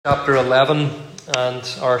Chapter 11,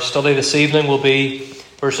 and our study this evening will be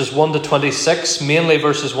verses 1 to 26, mainly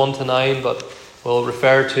verses 1 to 9, but we'll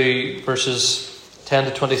refer to verses 10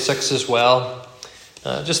 to 26 as well.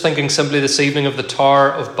 Just thinking simply this evening of the Tower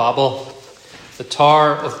of Babel. The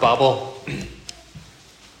Tower of Babel.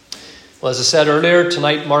 Well, as I said earlier,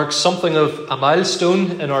 tonight marks something of a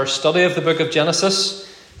milestone in our study of the book of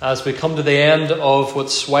Genesis, as we come to the end of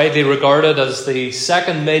what's widely regarded as the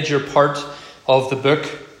second major part of the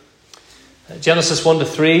book. Genesis 1 to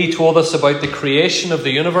 3 told us about the creation of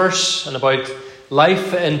the universe and about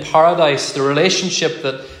life in paradise, the relationship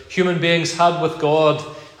that human beings had with God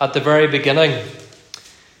at the very beginning.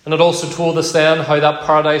 And it also told us then how that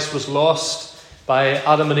paradise was lost by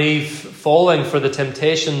Adam and Eve falling for the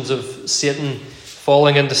temptations of Satan,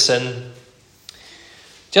 falling into sin.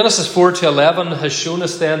 Genesis 4 to 11 has shown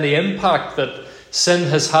us then the impact that sin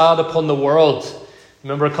has had upon the world.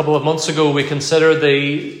 Remember, a couple of months ago we considered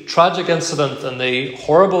the tragic incident and the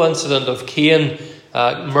horrible incident of Cain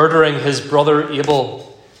murdering his brother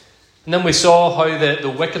Abel. And then we saw how the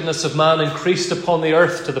wickedness of man increased upon the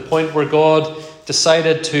earth to the point where God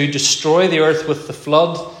decided to destroy the earth with the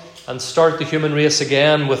flood and start the human race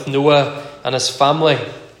again with Noah and his family.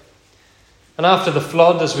 And after the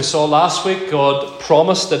flood, as we saw last week, God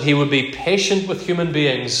promised that he would be patient with human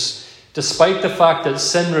beings despite the fact that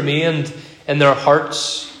sin remained in their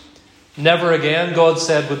hearts. Never again, God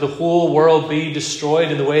said, would the whole world be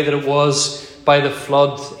destroyed in the way that it was by the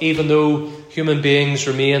flood, even though human beings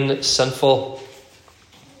remain sinful.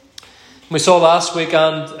 We saw last week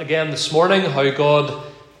and again this morning how God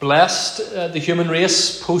blessed the human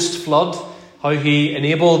race post-flood, how he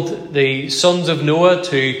enabled the sons of Noah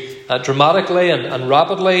to dramatically and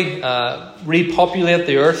rapidly repopulate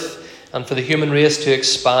the earth and for the human race to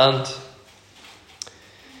expand.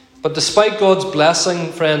 But despite God's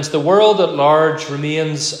blessing, friends, the world at large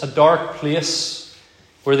remains a dark place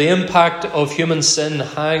where the impact of human sin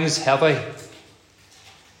hangs heavy.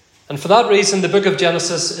 And for that reason, the book of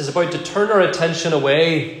Genesis is about to turn our attention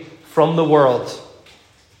away from the world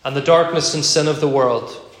and the darkness and sin of the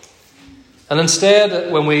world. And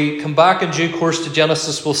instead, when we come back in due course to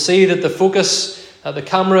Genesis, we'll see that the focus, the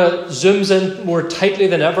camera zooms in more tightly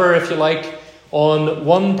than ever, if you like, on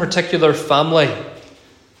one particular family.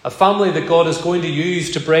 A family that God is going to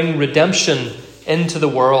use to bring redemption into the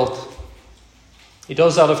world. He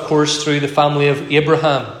does that, of course, through the family of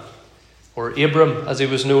Abraham, or Abram as he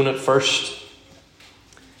was known at first.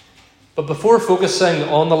 But before focusing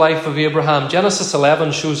on the life of Abraham, Genesis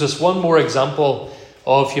 11 shows us one more example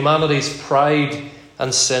of humanity's pride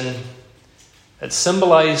and sin. It's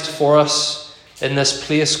symbolized for us in this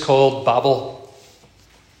place called Babel.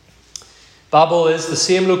 Babel is the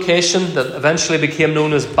same location that eventually became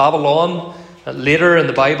known as Babylon later in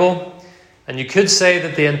the Bible. And you could say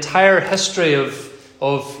that the entire history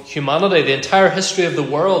of humanity, the entire history of the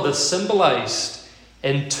world is symbolized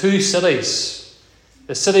in two cities.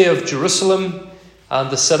 The city of Jerusalem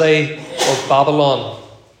and the city of Babylon.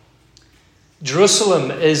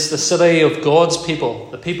 Jerusalem is the city of God's people,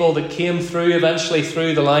 the people that came through eventually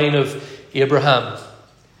through the line of Abraham.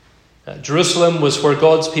 Jerusalem was where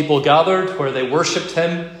God's people gathered, where they worshipped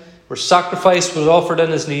him, where sacrifice was offered in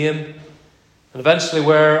his name, and eventually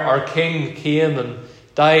where our king came and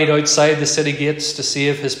died outside the city gates to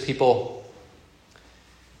save his people.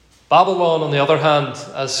 Babylon, on the other hand,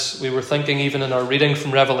 as we were thinking even in our reading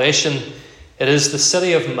from Revelation, it is the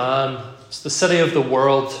city of man. It's the city of the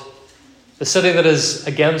world. The city that is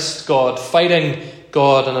against God, fighting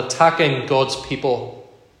God and attacking God's people.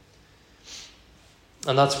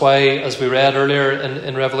 And that's why, as we read earlier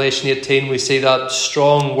in Revelation 18, we see that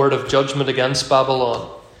strong word of judgment against Babylon.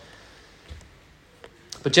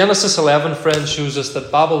 But Genesis 11, friends, shows us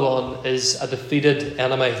that Babylon is a defeated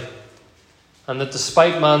enemy. And that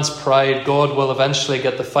despite man's pride, God will eventually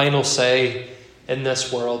get the final say in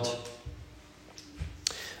this world.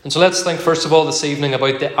 And so let's think first of all this evening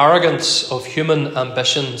about the arrogance of human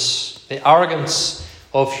ambitions. The arrogance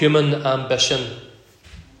of human ambition.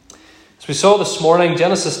 As we saw this morning,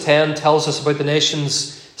 Genesis 10 tells us about the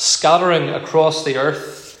nations scattering across the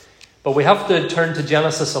earth. But we have to turn to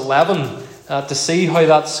Genesis 11 to see how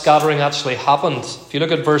that scattering actually happened. If you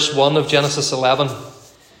look at verse 1 of Genesis 11.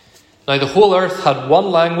 Now the whole earth had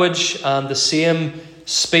one language and the same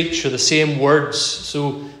speech, or the same words.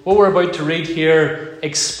 So what we're about to read here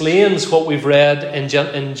explains what we've read in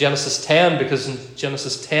Genesis 10, because in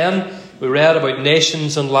Genesis 10 we read about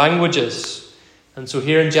nations and languages. And so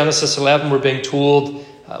here in Genesis 11 we're being told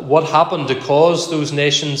what happened to cause those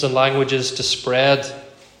nations and languages to spread.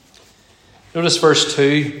 Notice verse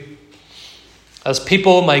 2. As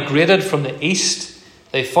people migrated from the east,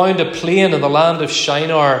 They found a plain in the land of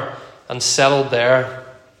Shinar and settled there.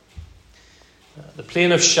 The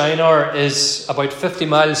plain of Shinar is about 50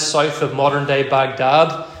 miles south of modern-day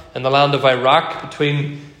Baghdad in the land of Iraq,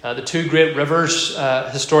 between the two great rivers,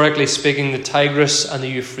 historically speaking, the Tigris and the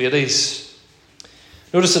Euphrates.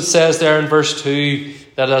 Notice it says there in verse 2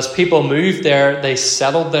 that as people moved there, they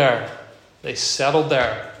settled there. They settled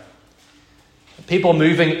there. People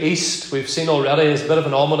moving east, we've seen already, is a bit of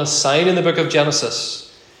an ominous sign in the book of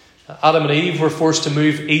Genesis. Adam and Eve were forced to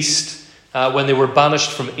move east when they were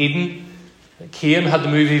banished from Eden. Cain had to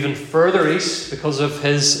move even further east because of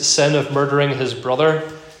his sin of murdering his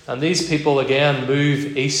brother. And these people again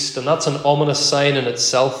move east, and that's an ominous sign in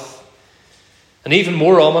itself. And even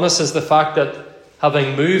more ominous is the fact that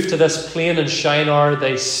having moved to this plain in Shinar,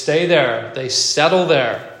 they stay there, they settle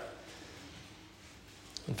there.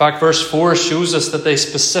 In fact, verse 4 shows us that they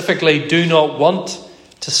specifically do not want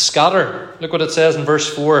to scatter. Look what it says in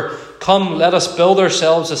verse 4. Come, let us build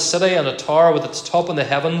ourselves a city and a tower with its top in the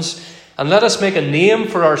heavens, and let us make a name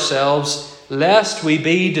for ourselves, lest we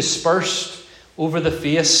be dispersed over the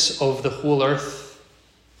face of the whole earth.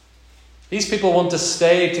 These people want to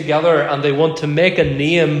stay together and they want to make a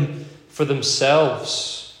name for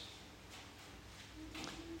themselves.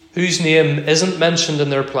 Whose name isn't mentioned in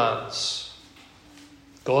their plans?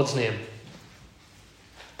 God's name.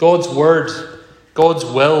 God's word, God's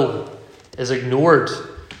will is ignored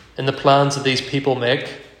in the plans that these people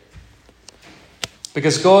make.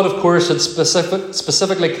 Because God, of course, had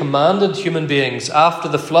specifically commanded human beings after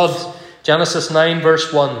the flood, Genesis 9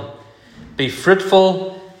 verse 1, be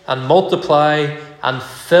fruitful and multiply and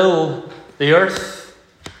fill the earth.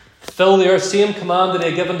 Fill the earth. Same command that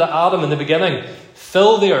he had given to Adam in the beginning.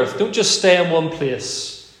 Fill the earth. Don't just stay in one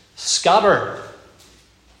place. Scatter.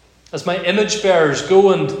 As my image bearers,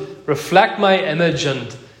 go and reflect my image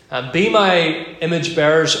and be my image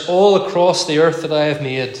bearers all across the earth that I have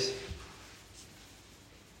made.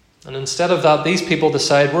 And instead of that, these people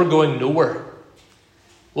decide we're going nowhere.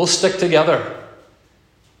 We'll stick together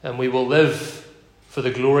and we will live for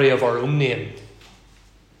the glory of our own name.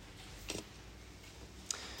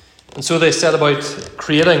 And so they set about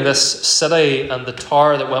creating this city and the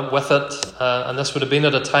tower that went with it. And this would have been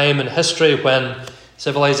at a time in history when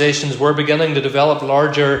civilizations were beginning to develop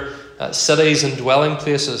larger cities and dwelling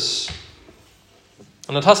places.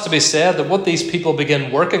 And it has to be said that what these people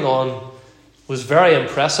began working on was very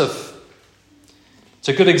impressive. It's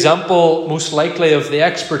a good example, most likely, of the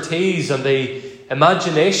expertise and the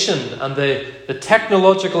imagination and the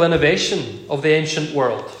technological innovation of the ancient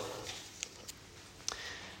world.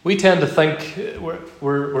 We tend to think,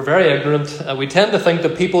 we're very ignorant, we tend to think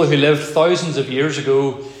that people who lived thousands of years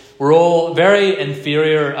ago were all very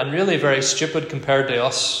inferior and really very stupid compared to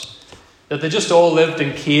us. That they just all lived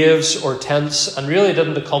in caves or tents and really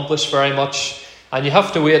didn't accomplish very much. And you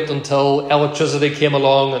have to wait until electricity came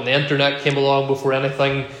along and the internet came along before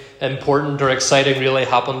anything important or exciting really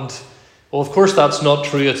happened. Well, of course, that's not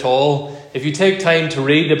true at all. If you take time to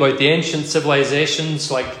read about the ancient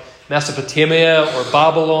civilizations like Mesopotamia or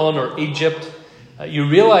Babylon or Egypt, you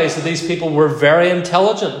realize that these people were very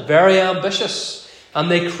intelligent, very ambitious,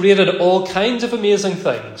 and they created all kinds of amazing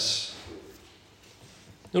things.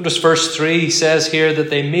 Notice verse 3 says here that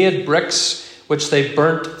they made bricks which they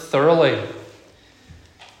burnt thoroughly.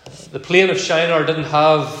 The plain of Shinar didn't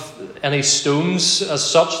have any stones as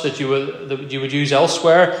such that you would use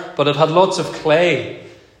elsewhere, but it had lots of clay.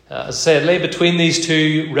 As I say, it lay between these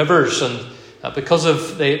two rivers, and because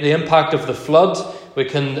of the impact of the flood, we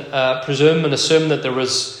can presume and assume that there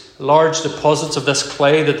was large deposits of this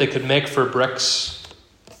clay that they could make for bricks.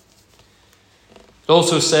 It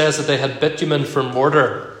also says that they had bitumen for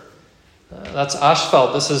mortar. That's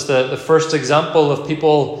asphalt. This is the first example of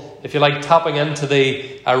people, if you like, tapping into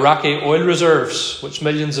the Iraqi oil reserves, which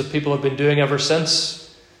millions of people have been doing ever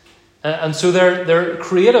since. And so they're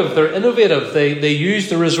creative, they're innovative, they use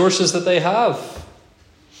the resources that they have.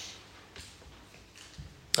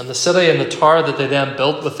 And the city and the tower that they then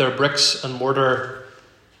built with their bricks and mortar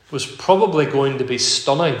was probably going to be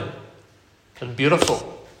stunning and beautiful.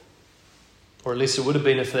 Or at least it would have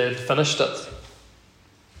been if they had finished it.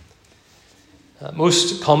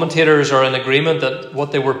 Most commentators are in agreement that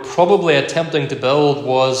what they were probably attempting to build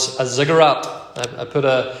was a ziggurat. I put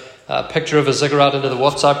a picture of a ziggurat into the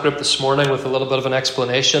WhatsApp group this morning with a little bit of an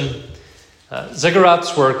explanation.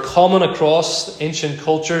 Ziggurats were common across ancient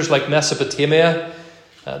cultures like Mesopotamia.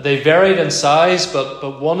 They varied in size,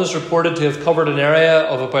 but one is reported to have covered an area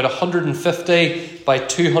of about 150 by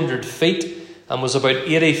 200 feet and was about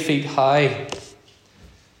 80 feet high.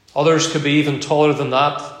 Others could be even taller than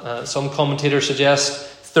that. Some commentators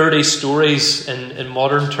suggest 30 stories in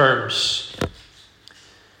modern terms.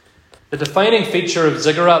 The defining feature of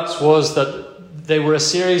ziggurats was that they were a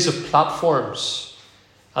series of platforms,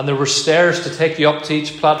 and there were stairs to take you up to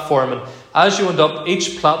each platform. And as you went up,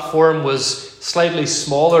 each platform was slightly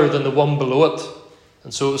smaller than the one below it.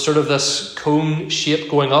 And so it was sort of this cone shape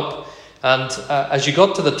going up. And as you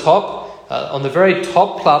got to the top, on the very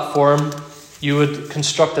top platform, you would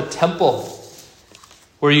construct a temple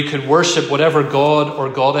where you could worship whatever god or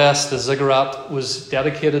goddess the ziggurat was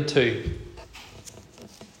dedicated to.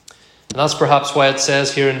 And that's perhaps why it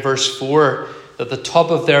says here in verse 4 that the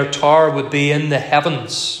top of their tower would be in the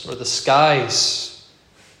heavens or the skies.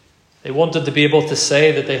 They wanted to be able to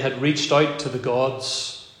say that they had reached out to the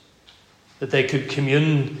gods, that they could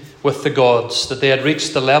commune with the gods, that they had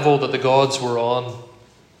reached the level that the gods were on.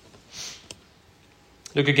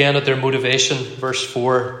 Look again at their motivation, verse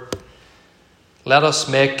 4. Let us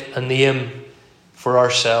make a name for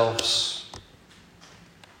ourselves.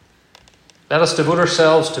 Let us devote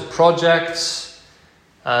ourselves to projects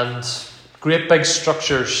and great big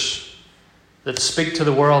structures that speak to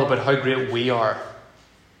the world about how great we are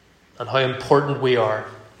and how important we are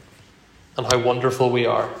and how wonderful we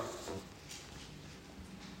are.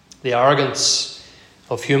 The arrogance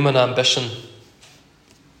of human ambition.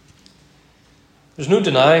 There's no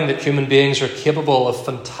denying that human beings are capable of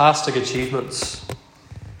fantastic achievements.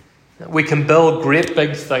 We can build great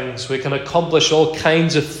big things. We can accomplish all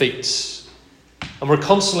kinds of feats. And we're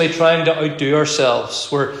constantly trying to outdo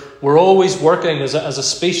ourselves. We're always working as a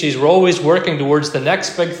species. We're always working towards the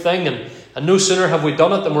next big thing. And no sooner have we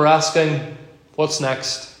done it than we're asking, what's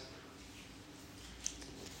next?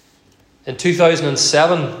 In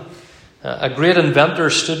 2007, a great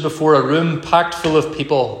inventor stood before a room packed full of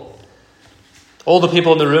people. All the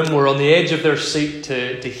people in the room were on the edge of their seat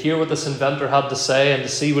to hear what this inventor had to say and to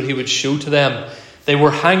see what he would show to them. They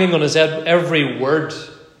were hanging on his every word.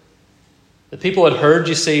 The people had heard,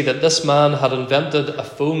 you see, that this man had invented a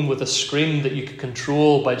phone with a screen that you could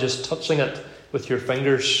control by just touching it with your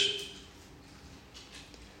fingers.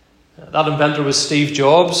 That inventor was Steve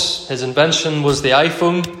Jobs. His invention was the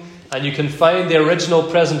iPhone. And you can find the original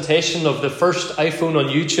presentation of the first iPhone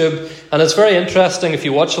on YouTube. And it's very interesting if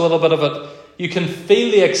you watch a little bit of it. You can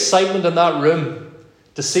feel the excitement in that room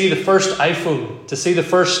to see the first iPhone, to see the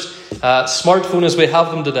first smartphone as we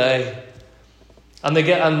have them today.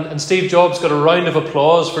 And Steve Jobs got a round of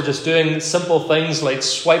applause for just doing simple things like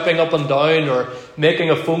swiping up and down or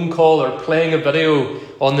making a phone call or playing a video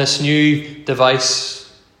on this new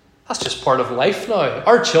device. That's just part of life now.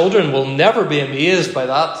 Our children will never be amazed by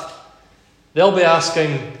that. They'll be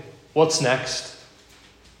asking, what's next?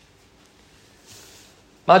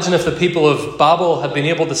 Imagine if the people of Babel had been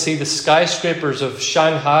able to see the skyscrapers of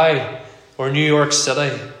Shanghai or New York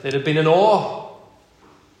City. They'd have been in awe.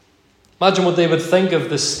 Imagine what they would think of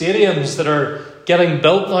the stadiums that are getting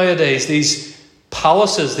built nowadays, these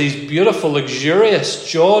palaces, these beautiful, luxurious,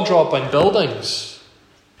 jaw-dropping buildings.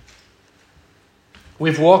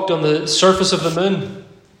 We've walked on the surface of the moon.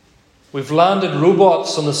 We've landed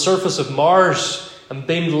robots on the surface of Mars and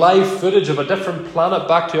beamed live footage of a different planet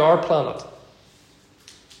back to our planet.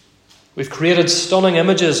 We've created stunning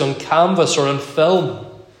images on canvas or on film.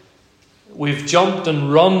 We've jumped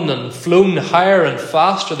and run and flown higher and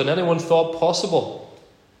faster than anyone thought possible.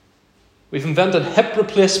 We've invented hip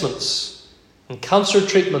replacements and cancer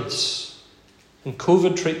treatments and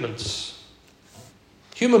COVID treatments.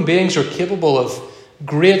 Human beings are capable of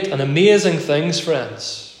great and amazing things,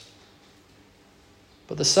 friends.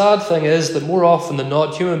 But the sad thing is that more often than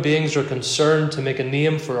not, human beings are concerned to make a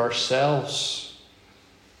name for ourselves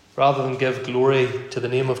rather than give glory to the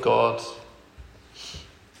name of God.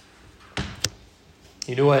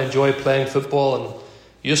 You know, I enjoy playing football and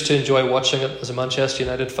used to enjoy watching it as a Manchester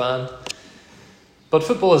United fan. But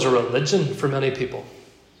football is a religion for many people.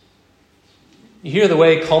 You hear the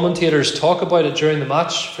way commentators talk about it during the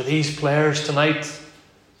match. For these players tonight,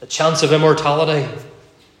 the chance of immortality.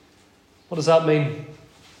 What does that mean?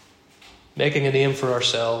 Making a name for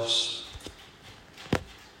ourselves.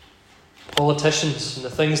 Politicians and the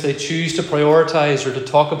things they choose to prioritise or to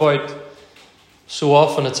talk about, so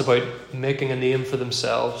often it's about making a name for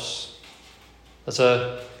themselves. As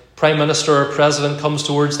a Prime Minister or President comes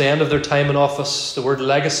towards the end of their time in office, the word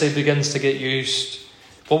legacy begins to get used.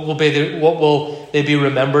 What will they be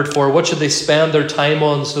remembered for? What should they spend their time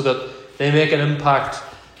on so that they make an impact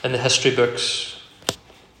in the history books?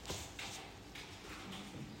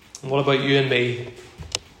 And what about you and me?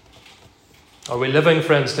 Are we living,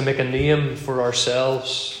 friends, to make a name for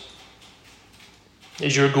ourselves?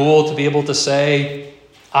 Is your goal to be able to say,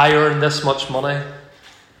 I earn this much money?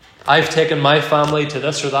 I've taken my family to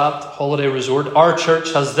this or that holiday resort. Our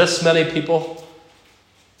church has this many people.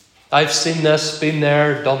 I've seen this, been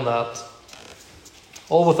there, done that.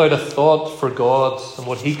 All without a thought for God and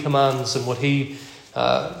what He commands and what He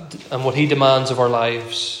demands of our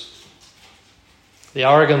lives. The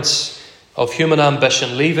arrogance of human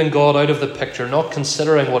ambition, leaving God out of the picture, not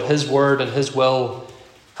considering what His word and His will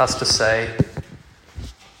has to say.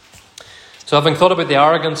 So having thought about the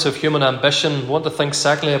arrogance of human ambition, I want to think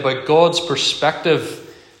secondly about God's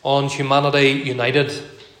perspective on humanity united.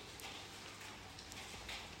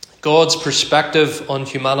 God's perspective on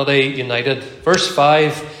humanity united. Verse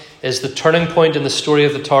 5 is the turning point in the story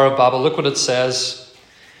of the Tower of Babel. Look what it says.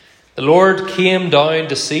 The Lord came down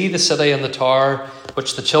to see the city and the tower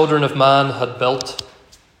which the children of man had built.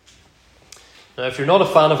 Now, if you're not a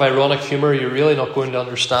fan of ironic humour, you're really not going to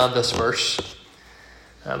understand this verse.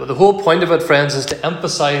 But the whole point of it, friends, is to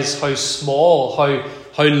emphasise how small,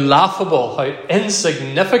 how laughable, how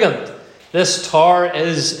insignificant this tower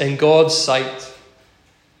is in God's sight.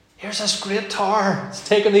 Here's this great tower. It's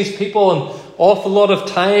taken these people an awful lot of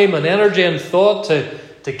time and energy and thought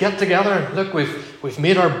to get together. Look, we've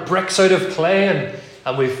made our bricks out of clay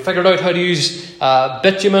and we've figured out how to use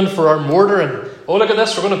bitumen for our mortar. And oh, look at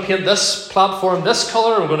this. We're going to paint this platform this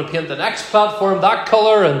colour. We're going to paint the next platform that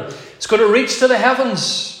colour. And it's going to reach to the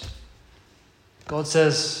heavens. God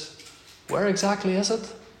says, where exactly is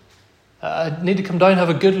it? I need to come down and have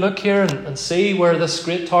a good look here and see where this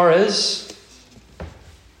great tower is.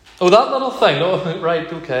 Oh, that little thing. Oh,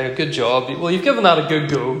 right, okay, good job. Well, you've given that a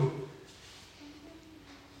good go.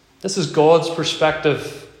 This is God's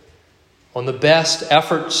perspective on the best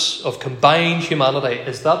efforts of combined humanity.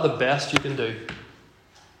 Is that the best you can do?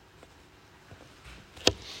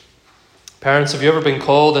 Parents, have you ever been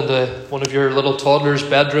called into one of your little toddlers'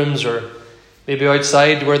 bedrooms or maybe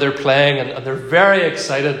outside where they're playing and they're very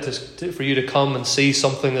excited for you to come and see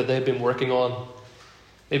something that they've been working on?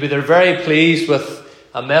 Maybe they're very pleased with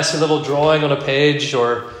a messy little drawing on a page,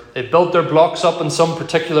 or they built their blocks up in some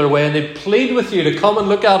particular way and they plead with you to come and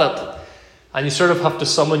look at it. And you sort of have to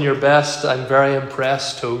summon your best "I'm very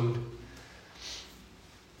impressed" tone.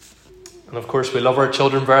 And of course we love our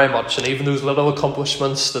children very much, and even those little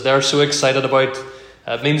accomplishments that they're so excited about,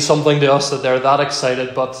 it means something to us that they're that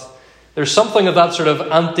excited. But there's something of that sort of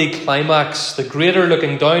anti-climax, the greater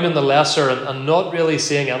looking down on the lesser and not really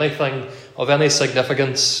seeing anything of any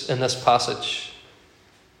significance in this passage.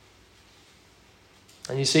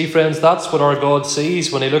 And you see, friends, that's what our God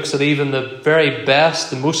sees when He looks at even the very best,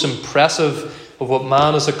 the most impressive of what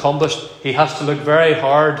man has accomplished. He has to look very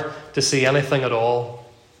hard to see anything at all.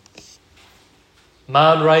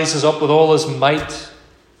 Man rises up with all his might,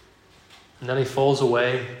 and then he falls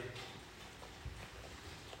away.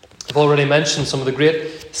 I've already mentioned some of the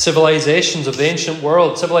great civilizations of the ancient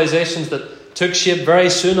world, civilizations that took shape very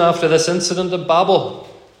soon after this incident at Babel.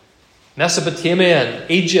 Mesopotamia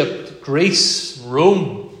and Egypt, Greece,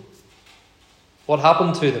 Rome. What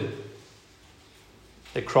happened to them?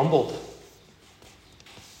 They crumbled.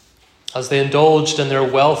 As they indulged in their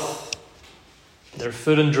wealth, their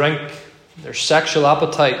food and drink, their sexual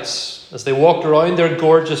appetites, as they walked around their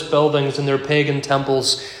gorgeous buildings and their pagan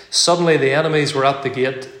temples, suddenly the enemies were at the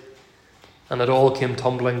gate and it all came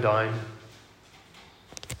tumbling down.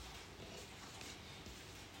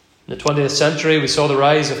 In the 20th century, we saw the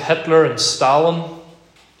rise of Hitler and Stalin,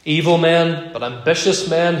 evil men, but ambitious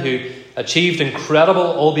men who achieved incredible,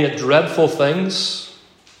 albeit dreadful things.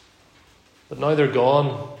 But now they're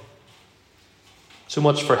gone. So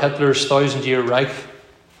much for Hitler's 1,000-year Reich.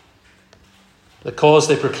 The cause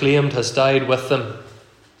they proclaimed has died with them.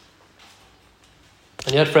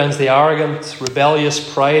 And yet, friends, the arrogant,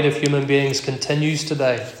 rebellious pride of human beings continues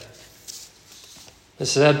today.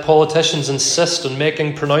 As said, politicians insist on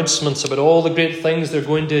making pronouncements about all the great things they're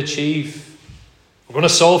going to achieve. We're going to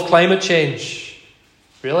solve climate change.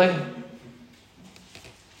 Really?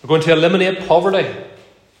 We're going to eliminate poverty.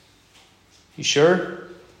 You sure?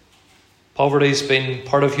 Poverty's been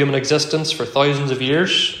part of human existence for thousands of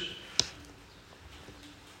years.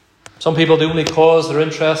 Some people, the only cause they're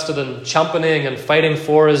interested in championing and fighting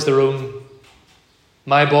for is their own.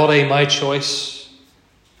 My body, my choice.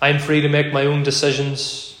 I'm free to make my own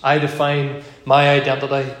decisions. I define my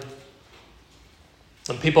identity.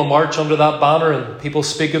 And people march under that banner and people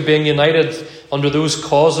speak of being united under those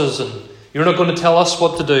causes. And you're not going to tell us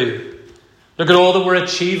what to do. Look at all that we're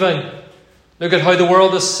achieving. Look at how the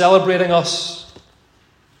world is celebrating us.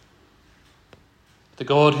 The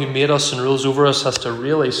God who made us and rules over us has to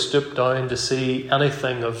really stoop down to see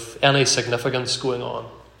anything of any significance going on.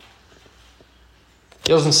 He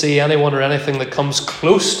doesn't see anyone or anything that comes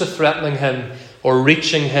close to threatening him or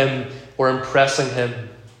reaching him or impressing him.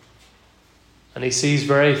 And he sees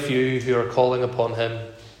very few who are calling upon him.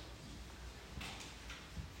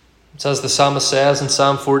 It's as the psalmist says in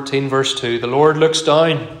Psalm 14 verse 2, "The Lord looks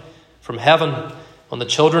down from heaven on the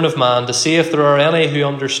children of man to see if there are any who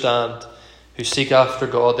understand, who seek after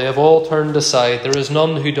God. They have all turned aside. There is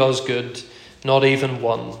none who does good, not even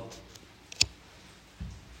one."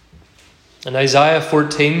 In Isaiah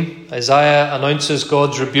 14, Isaiah announces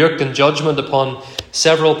God's rebuke and judgment upon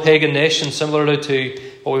several pagan nations, similarly to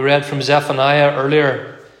what we read from Zephaniah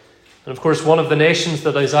earlier. And of course, one of the nations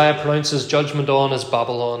that Isaiah pronounces judgment on is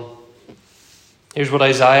Babylon. Here's what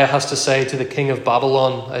Isaiah has to say to the king of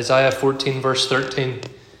Babylon, Isaiah 14 verse 13.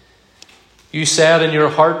 "You said in your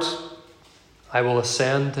heart, I will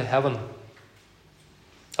ascend to heaven.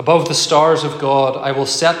 Above the stars of God, I will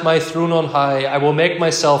set my throne on high. I will make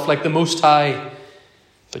myself like the Most High.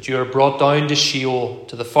 But you are brought down to Sheol,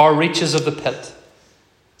 to the far reaches of the pit.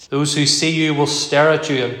 Those who see you will stare at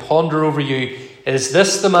you and ponder over you. Is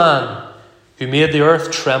this the man who made the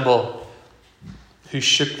earth tremble, who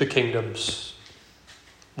shook the kingdoms?"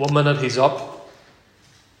 1 minute he's up,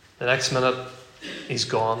 the next minute he's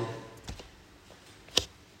gone.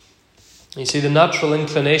 You see, the natural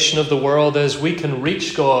inclination of the world is we can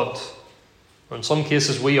reach God, or in some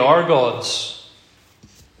cases we are gods.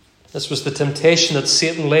 This was the temptation that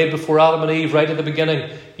Satan laid before Adam and Eve right at the beginning.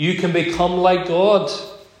 You can become like God,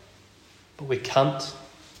 but we can't.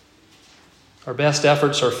 Our best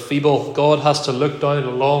efforts are feeble. God has to look down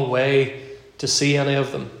a long way to see any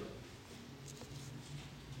of them.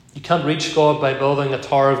 You can't reach God by building a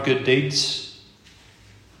tower of good deeds.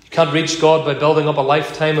 You can't reach God by building up a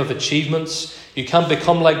lifetime of achievements. You can't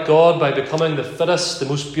become like God by becoming the fittest, the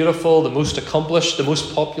most beautiful, the most accomplished, the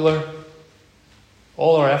most popular.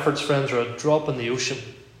 All our efforts, friends, are a drop in the ocean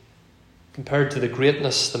compared to the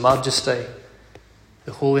greatness, the majesty,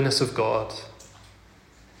 the holiness of God.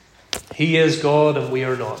 He is God and we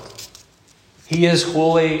are not. He is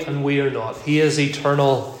holy and we are not. He is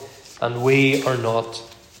eternal and we are not.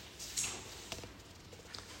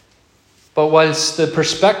 But whilst the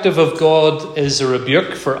perspective of God is a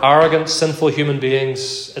rebuke for arrogant, sinful human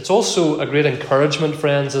beings, it's also a great encouragement,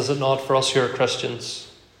 friends, is it not, for us who are Christians?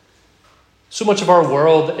 So much of our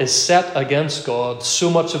world is set against God so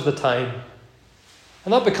much of the time.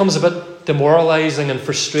 And that becomes a bit demoralising and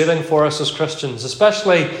frustrating for us as Christians,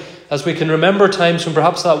 especially as we can remember times when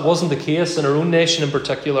perhaps that wasn't the case in our own nation in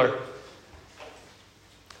particular.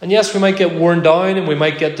 And yes, we might get worn down and we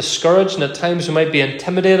might get discouraged, and at times we might be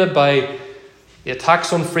intimidated by the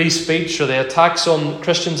attacks on free speech or the attacks on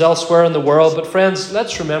Christians elsewhere in the world. But friends,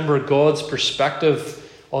 let's remember God's perspective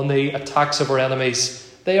on the attacks of our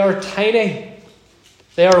enemies. They are tiny.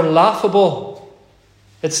 They are laughable.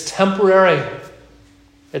 It's temporary.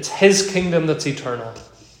 It's His kingdom that's eternal.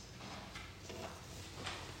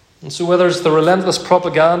 And so whether it's the relentless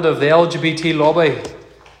propaganda of the LGBT lobby,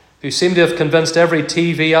 who seem to have convinced every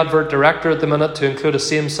TV advert director at the minute to include a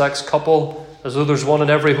same-sex couple, as though there's one in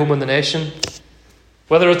every home in the nation,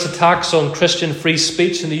 whether it's attacks on Christian free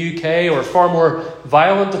speech in the UK or far more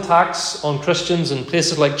violent attacks on Christians in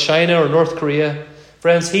places like China or North Korea,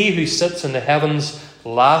 friends, He who sits in the heavens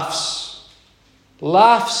laughs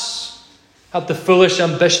at the foolish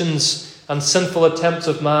ambitions and sinful attempts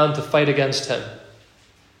of man to fight against Him.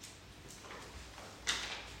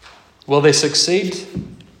 Will they succeed?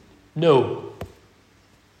 No.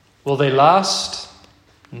 Will they last?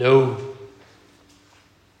 No.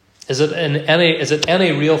 Is it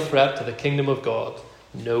any real threat to the kingdom of God?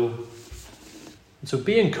 No. And so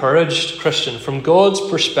be encouraged, Christian. From God's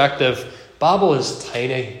perspective, Babel is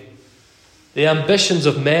tiny. The ambitions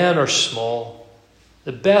of men are small.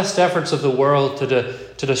 The best efforts of the world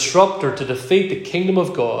to disrupt or to defeat the kingdom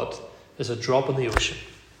of God is a drop in the ocean.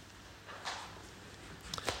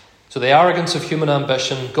 So the arrogance of human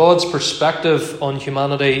ambition, God's perspective on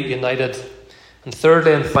humanity united. And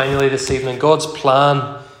thirdly and finally this evening, God's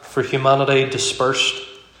plan for humanity dispersed.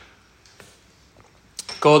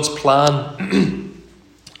 God's plan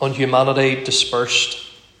on humanity dispersed.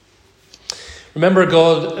 Remember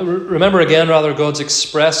again God's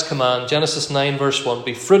express command, Genesis 9 verse 1,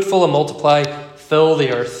 be fruitful and multiply, fill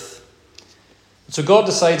the earth. So God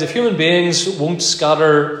decides if human beings won't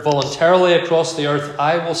scatter voluntarily across the earth,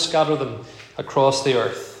 I will scatter them across the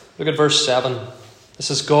earth. Look at verse 7.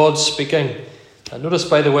 This is God speaking. And notice,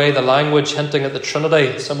 by the way, the language hinting at the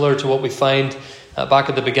Trinity, similar to what we find back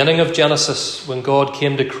at the beginning of Genesis when God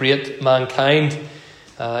came to create mankind.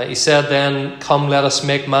 He said then, come, let us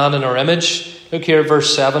make man in our image. Look here at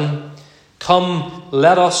verse 7. Come,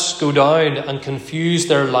 let us go down and confuse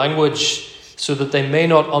their language, so that they may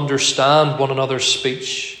not understand one another's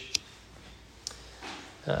speech.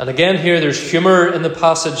 And again here there's humour in the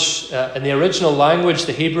passage. In the original language,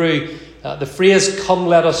 the Hebrew, the phrase, "Come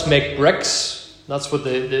let us make bricks," that's what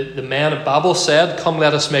the men of Babel said, "Come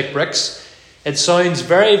let us make bricks." It sounds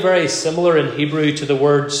very, very similar in Hebrew to the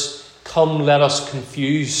words, "Come let us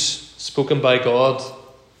confuse," spoken by God.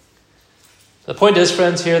 The point is,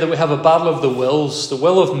 friends, here that we have a battle of the wills, the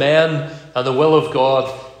will of men and the will of God.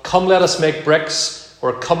 Come let us make bricks,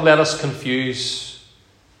 or come let us confuse.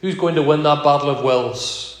 Who's going to win that battle of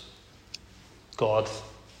wills? God.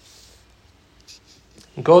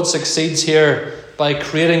 And God succeeds here by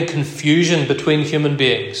creating confusion between human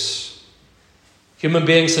beings. Human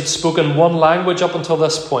beings had spoken one language up until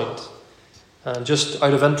this point. And just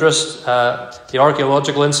out of interest, the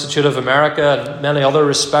Archaeological Institute of America and many other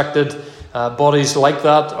respected bodies like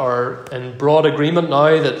that are in broad agreement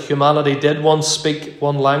now that humanity did once speak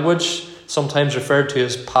one language, sometimes referred to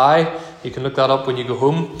as Pi. You can look that up when you go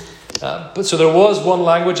home. But so there was one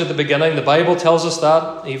language at the beginning. The Bible tells us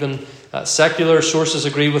that. Even secular sources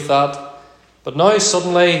agree with that. But now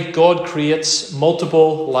suddenly God creates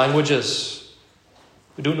multiple languages.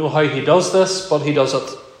 We don't know how he does this, but he does it.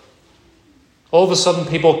 All of a sudden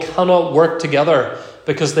people cannot work together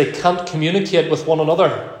because they can't communicate with one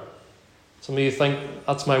another. Some of you think,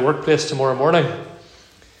 that's my workplace tomorrow morning.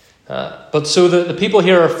 But so the people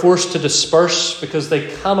here are forced to disperse because they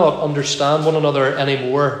cannot understand one another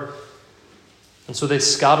anymore. And so they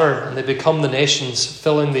scatter and they become the nations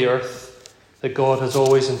filling the earth that God has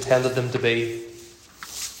always intended them to be.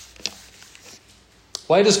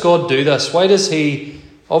 Why does God do this? Why does he...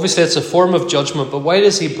 Obviously it's a form of judgment, but why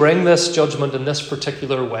does he bring this judgment in this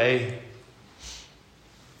particular way?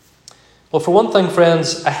 Well, for one thing,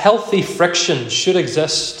 friends, a healthy friction should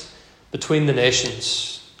exist between the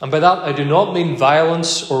nations. And by that, I do not mean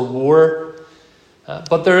violence or war,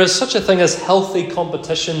 but there is such a thing as healthy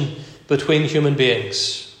competition between human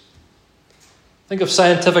beings. Think of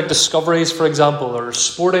scientific discoveries, for example, or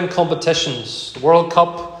sporting competitions, the World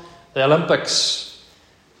Cup, the Olympics.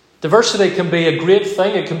 Diversity can be a great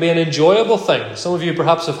thing. It can be an enjoyable thing. Some of you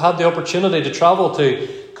perhaps have had the opportunity to travel to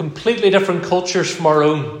completely different cultures from our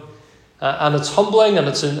own. And it's humbling and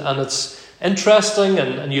it's interesting,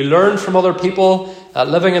 and you learn from other people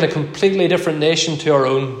living in a completely different nation to our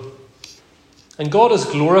own. And God is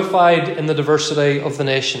glorified in the diversity of the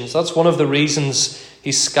nations. That's one of the reasons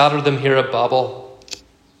he scattered them here at Babel.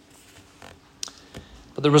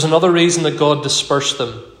 But there was another reason that God dispersed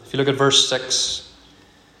them. If you look at verse 6.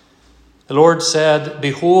 The Lord said,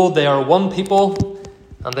 "Behold, they are one people,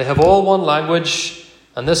 and they have all one language,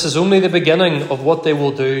 and this is only the beginning of what they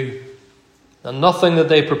will do. And nothing that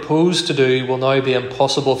they propose to do will now be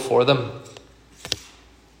impossible for them."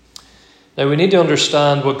 Now we need to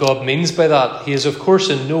understand what God means by that. He is, of course,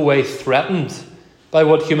 in no way threatened by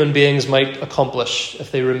what human beings might accomplish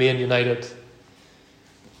if they remain united.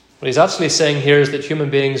 What he's actually saying here is that human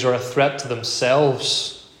beings are a threat to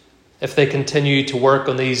themselves if they continue to work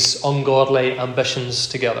on these ungodly ambitions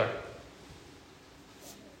together.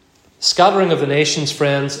 Scattering of the nations,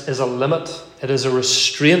 friends, is a limit. It is a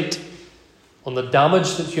restraint on the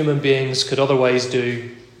damage that human beings could otherwise do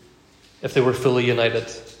if they were fully united.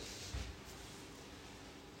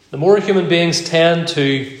 The more human beings tend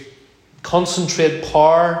to concentrate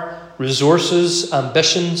power, resources,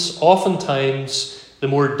 ambitions, oftentimes the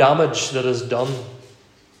more damage that is done.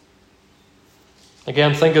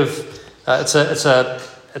 Again, think of it's a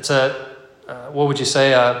what would you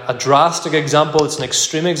say, a drastic example. It's an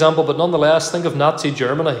extreme example, but nonetheless, think of Nazi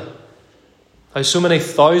Germany. How so many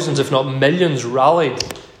thousands, if not millions, rallied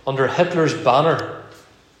under Hitler's banner.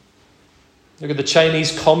 Look at the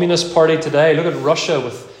Chinese Communist Party today. Look at Russia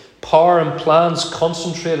with power and plans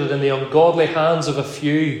concentrated in the ungodly hands of a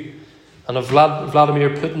few, and of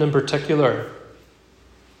Vladimir Putin in particular.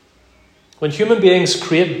 When human beings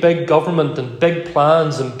create big government and big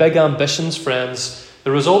plans and big ambitions, friends,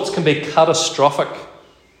 the results can be catastrophic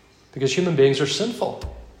because human beings are sinful.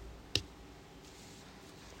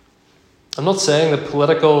 I'm not saying that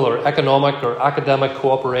political or economic or academic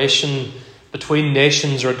cooperation between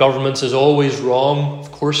nations or governments is always wrong.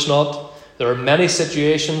 Of course not. There are many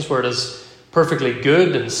situations where it is perfectly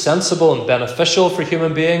good and sensible and beneficial for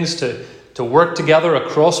human beings to work together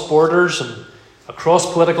across borders and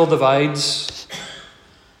across political divides.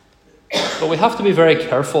 But we have to be very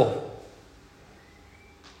careful.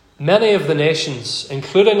 Many of the nations,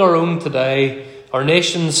 including our own today, are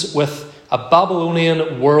nations with a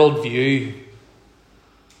Babylonian worldview,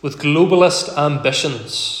 with globalist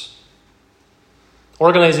ambitions.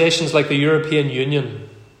 Organisations like the European Union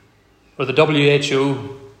or the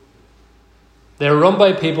WHO, They're run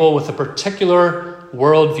by people with a particular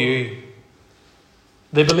worldview.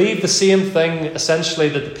 They believe the same thing, essentially,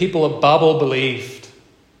 that the people of Babel believed.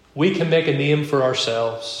 We can make a name for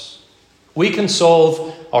ourselves. We can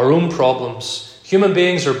solve our own problems. Human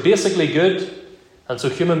beings are basically good, and so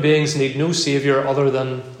human beings need no saviour other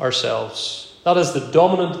than ourselves. That is the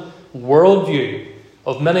dominant worldview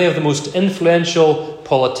of many of the most influential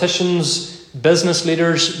politicians, business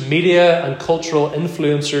leaders, media and cultural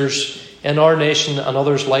influencers in our nation and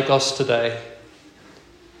others like us today.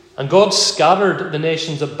 And God scattered the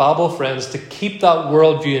nations of Babel, friends, to keep that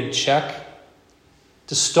worldview in check,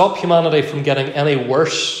 to stop humanity from getting any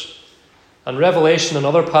worse. And Revelation and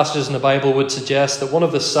other passages in the Bible would suggest that one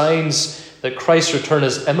of the signs that Christ's return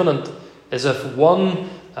is imminent is if one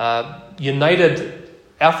united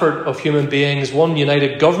effort of human beings, one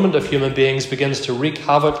united government of human beings begins to wreak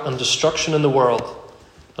havoc and destruction in the world.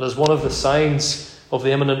 That is one of the signs of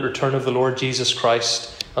the imminent return of the Lord Jesus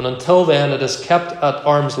Christ. And until then, it is kept at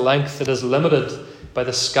arm's length. It is limited by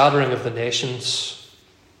the scattering of the nations.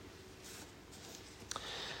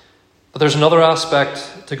 But there's another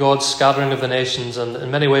aspect to God's scattering of the nations, and in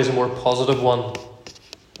many ways a more positive one.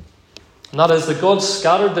 And that is that God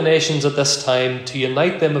scattered the nations at this time to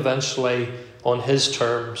unite them eventually on his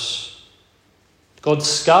terms. God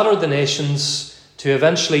scattered the nations to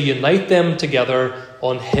eventually unite them together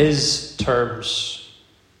on his terms.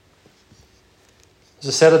 As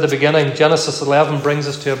I said at the beginning, Genesis 11 brings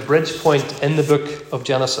us to a bridge point in the book of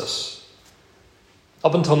Genesis.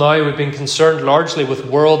 Up until now, we've been concerned largely with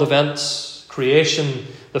world events, creation,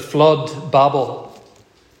 the flood, Babel.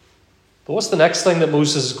 But what's the next thing that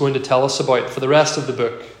Moses is going to tell us about for the rest of the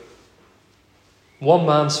book? One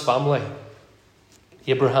man's family,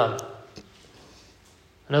 Abraham.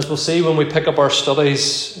 And as we'll see when we pick up our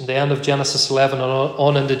studies at the end of Genesis 11 and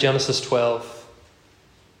on into Genesis 12,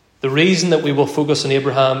 the reason that we will focus on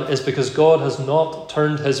Abraham is because God has not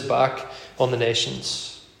turned his back on the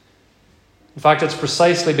nations. In fact, it's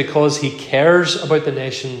precisely because he cares about the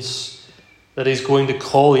nations that he's going to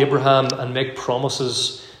call Abraham and make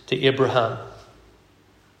promises to Abraham.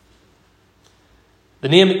 The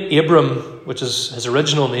name Abram, which is his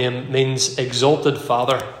original name, means exalted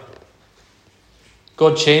father.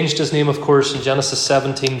 God changed his name, of course, in Genesis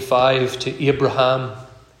 17:5 to Abraham.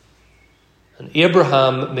 And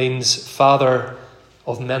Abraham means father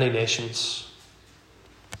of many nations.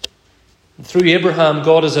 And through Abraham,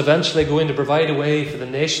 God is eventually going to provide a way for the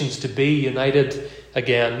nations to be united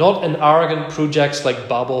again, not in arrogant projects like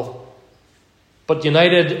Babel, but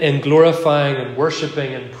united in glorifying and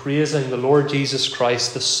worshipping and praising the Lord Jesus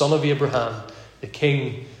Christ, the Son of Abraham, the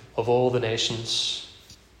King of all the nations.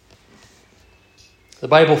 The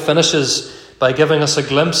Bible finishes by giving us a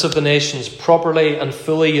glimpse of the nations properly and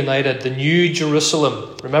fully united, the new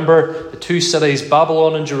Jerusalem. Remember the two cities,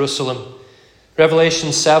 Babylon and Jerusalem.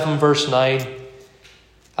 Revelation 7 verse 9.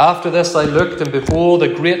 After this I looked, and behold,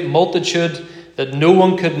 a great multitude that no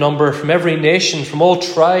one could number, from every nation, from all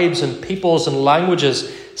tribes and peoples and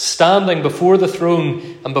languages, standing before the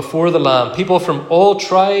throne and before the Lamb. People from all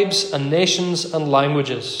tribes and nations and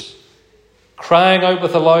languages, crying out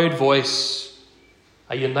with a loud voice,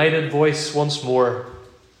 a united voice once more.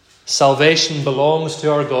 Salvation belongs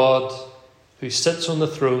to our God, who sits on the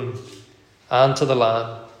throne, and to the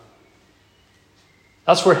Lamb.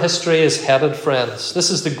 That's where history is headed, friends. This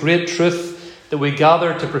is the great truth that we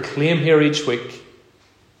gather to proclaim here each week.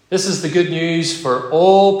 This is the good news for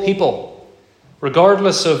all people,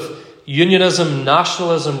 regardless of unionism,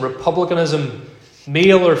 nationalism, republicanism,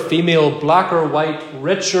 male or female, black or white,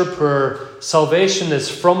 rich or poor. Salvation is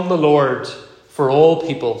from the Lord for all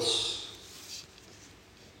peoples.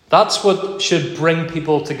 That's what should bring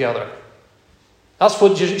people together. That's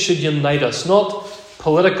what should unite us, not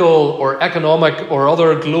political or economic or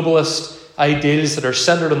other globalist ideals that are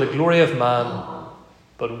centered on the glory of man,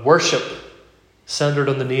 but worship centered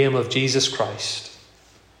on the name of Jesus Christ.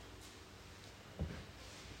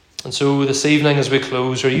 And so this evening as we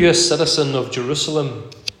close, are you a citizen of Jerusalem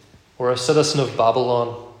or a citizen of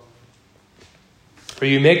Babylon? Are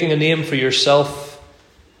you making a name for yourself,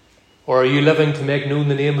 or are you living to make known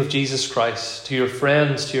the name of Jesus Christ to your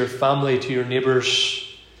friends, to your family, to your neighbours,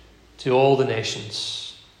 to all the nations?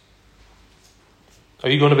 Are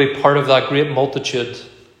you going to be part of that great multitude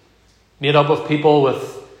made up of people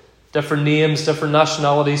with different names, different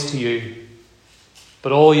nationalities to you,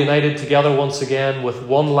 but all united together once again with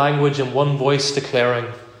one language and one voice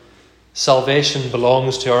declaring, salvation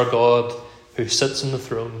belongs to our God who sits on the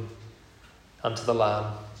throne and to the Lamb.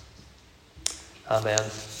 Amen.